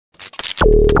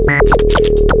Hey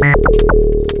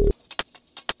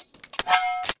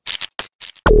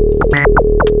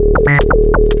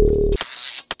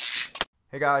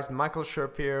guys, Michael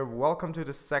Sherp here. Welcome to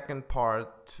the second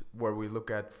part where we look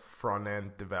at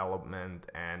front-end development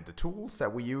and the tools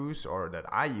that we use, or that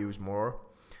I use more.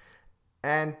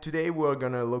 And today we're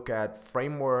gonna look at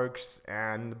frameworks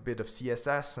and a bit of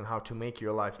CSS and how to make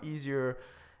your life easier,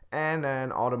 and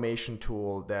an automation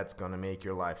tool that's gonna make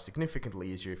your life significantly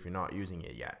easier if you're not using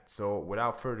it yet. So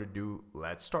without further ado,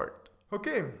 let's start.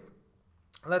 Okay,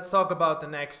 let's talk about the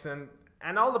next. And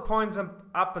all the points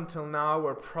up until now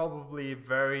were probably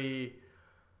very,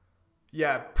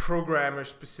 programmer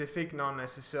specific, not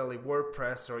necessarily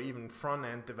WordPress or even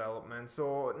front-end development.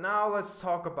 So now let's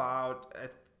talk about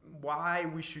why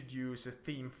we should use a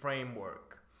theme framework.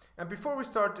 And before we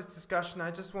start this discussion,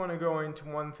 I just want to go into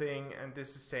one thing, and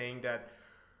this is saying that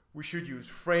we should use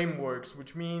frameworks,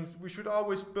 which means we should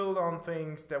always build on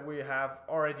things that we have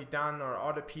already done or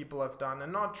other people have done,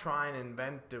 and not try and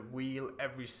invent the wheel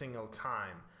every single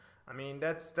time. I mean,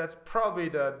 that's probably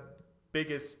the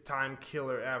biggest time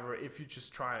killer ever if you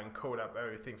just try and code up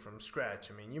everything from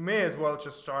scratch. I mean, you may as well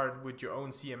just start with your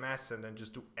own CMS and then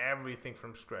just do everything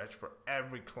from scratch for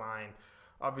every client.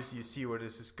 Obviously, you see where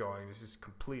this is going. This is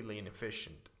completely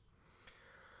inefficient.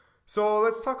 So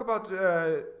let's talk about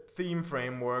theme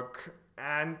framework,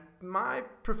 and my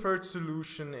preferred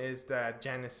solution is the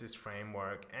CSS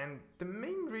Framework. And the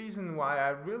main reason why I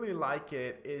really like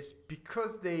it is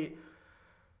because they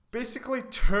basically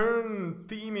turn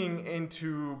theming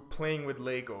into playing with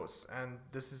Legos. And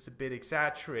this is a bit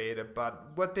exaggerated,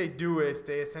 but what they do is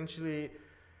they essentially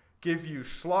give you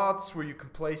slots where you can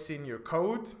place in your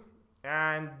code,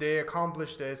 and they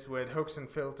accomplish this with hooks and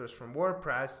filters from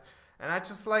WordPress. And I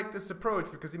just like this approach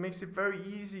because it makes it very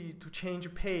easy to change a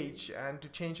page and to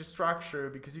change a structure,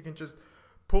 because you can just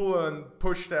pull and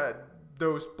push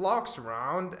those blocks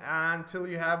around until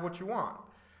you have what you want.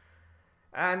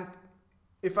 And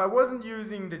if I wasn't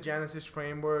using the CSS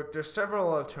Framework, there's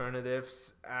several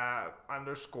alternatives.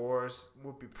 Underscores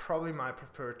would be probably my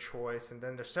preferred choice, and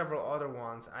then there's several other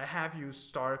ones. I have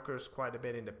used Starkers quite a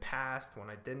bit in the past when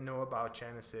I didn't know about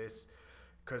CSS,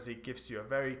 because it gives you a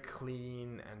very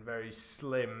clean and very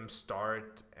slim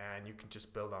start, and you can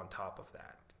just build on top of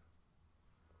that.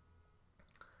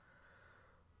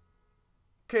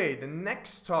 Okay, the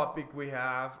next topic we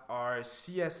have are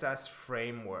CSS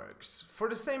frameworks. For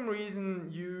the same reason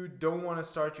you don't want to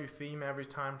start your theme every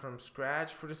time from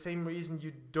scratch, for the same reason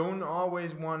you don't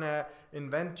always want to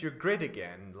invent your grid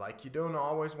again. Like, you don't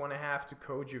always want to have to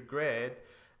code your grid,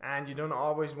 and you don't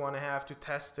always want to have to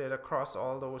test it across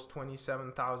all those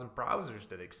 27,000 browsers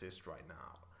that exist right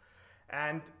now.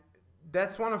 And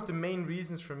that's one of the main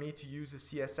reasons for me to use a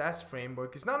CSS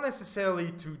framework. It's not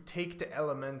necessarily to take the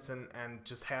elements and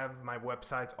just have my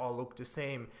websites all look the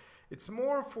same. It's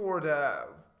more for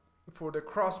the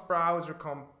cross-browser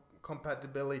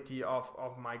compatibility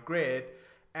of my grid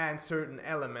and certain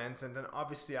elements, and then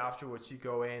obviously afterwards you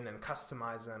go in and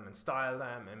customize them and style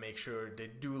them and make sure they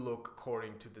do look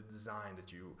according to the design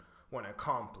that you want to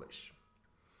accomplish.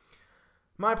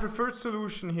 My preferred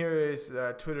solution here is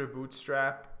Twitter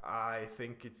Bootstrap. I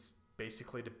think it's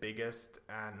basically the biggest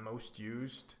and most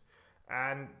used,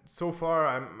 and so far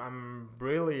I'm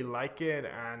really like it,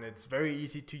 and it's very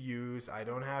easy to use. I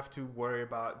don't have to worry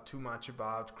too much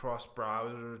about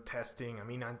cross-browser testing. I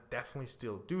mean, I definitely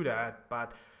still do that,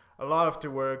 but a lot of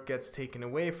the work gets taken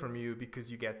away from you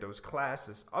because you get those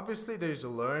classes. Obviously there's a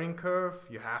learning curve.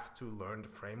 You have to learn the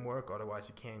framework, otherwise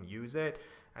you can't use it,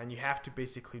 and you have to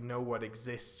basically know what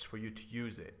exists for you to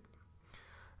use it.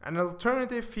 An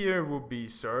alternative here would be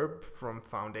SERP from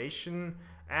Foundation,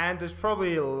 and there's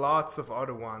probably lots of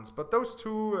other ones, but those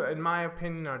two, in my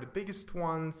opinion, are the biggest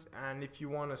ones. And if you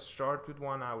want to start with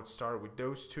one, I would start with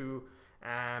those two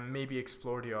and maybe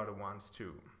explore the other ones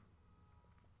too.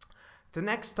 The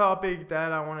next topic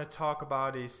that I want to talk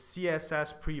about is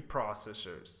CSS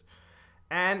preprocessors.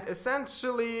 And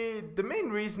essentially, the main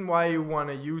reason why you want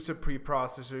to use a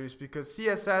preprocessor is because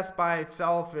CSS by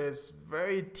itself is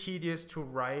very tedious to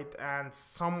write and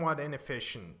somewhat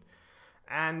inefficient.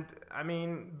 And I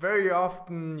mean, very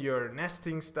often you're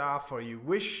nesting stuff, or you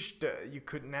wish that you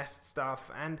could nest stuff,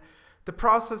 and the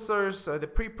processors, the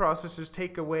preprocessors,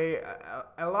 take away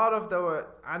a lot of the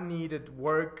unneeded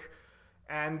work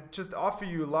and just offer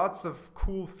you lots of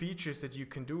cool features that you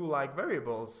can do, like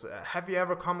variables. Have you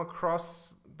ever come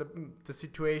across the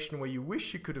situation where you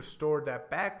wish you could have stored that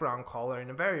background color in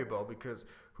a variable? Because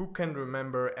who can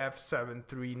remember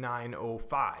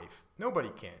F73905?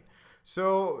 Nobody can.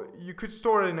 So you could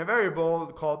store it in a variable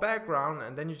called background,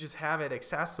 and then you just have it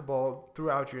accessible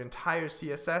throughout your entire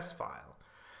CSS file.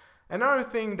 Another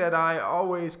thing that I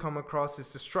always come across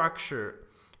is the structure.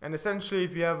 And essentially,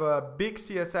 if you have a big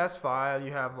CSS file,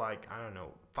 you have like, I don't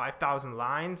know, 5,000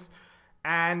 lines,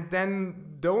 and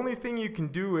then the only thing you can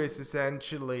do is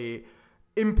essentially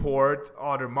import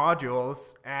other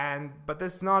modules, but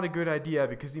that's not a good idea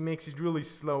because it makes it really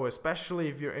slow, especially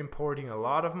if you're importing a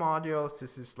lot of modules.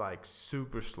 This is like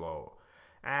super slow.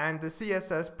 And the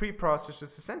CSS preprocessors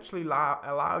essentially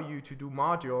allow you to do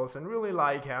modules and really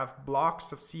like have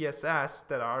blocks of CSS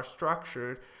that are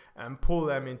structured and pull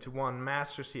them into one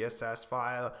master CSS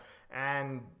file,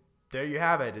 and there you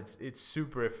have it. It's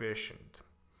super efficient.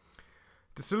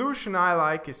 The solution I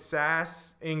like is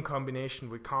Sass in combination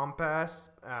with Compass.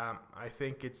 I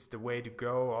think it's the way to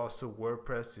go. Also,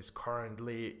 WordPress is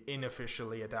currently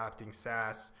unofficially adapting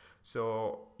Sass,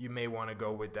 so you may want to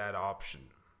go with that option.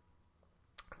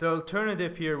 The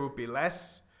alternative here would be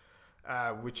Less,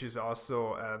 which is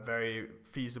also a very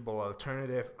feasible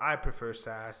alternative. I prefer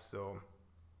Sass, so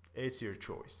it's your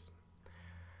choice.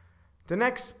 The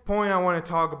next point I want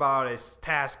to talk about is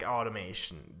task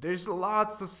automation. There's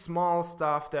lots of small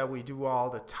stuff that we do all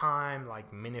the time,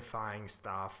 like minifying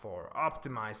stuff or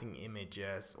optimizing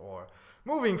images or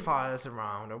moving files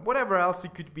around or whatever else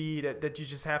it could be that you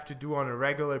just have to do on a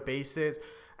regular basis.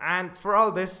 And for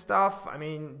all this stuff, I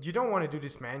mean, you don't want to do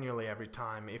this manually every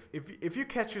time. If you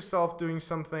catch yourself doing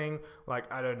something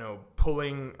like, I don't know,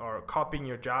 pulling or copying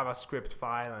your JavaScript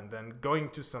file and then going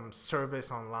to some service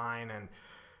online and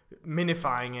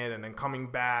minifying it and then coming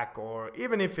back, or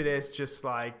even if it is just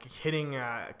like hitting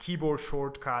a keyboard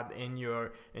shortcut in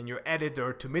your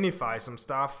editor to minify some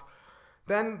stuff,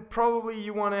 then probably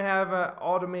you want to have an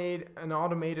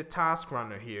automated task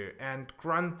runner here, and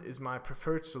Grunt is my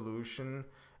preferred solution.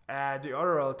 The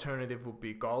other alternative would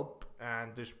be Gulp,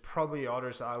 and there's probably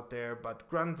others out there, but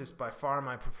Grunt is by far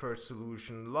my preferred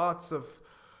solution. Lots of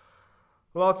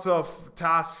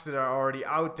tasks that are already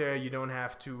out there. You don't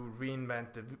have to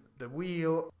reinvent the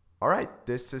wheel. Alright,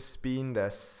 this has been the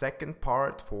second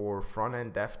part for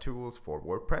front-end dev tools for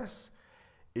WordPress.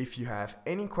 If you have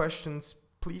any questions,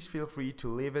 please feel free to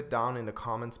leave it down in the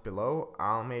comments below.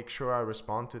 I'll make sure I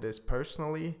respond to this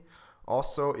personally.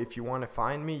 Also, if you want to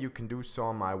find me, you can do so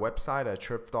on my website at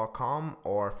chirp.com,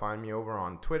 or find me over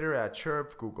on Twitter at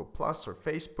chirp, Google+, or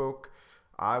Facebook.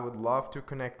 I would love to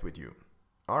connect with you.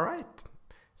 Alright.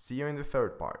 See you in the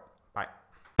third part. Bye.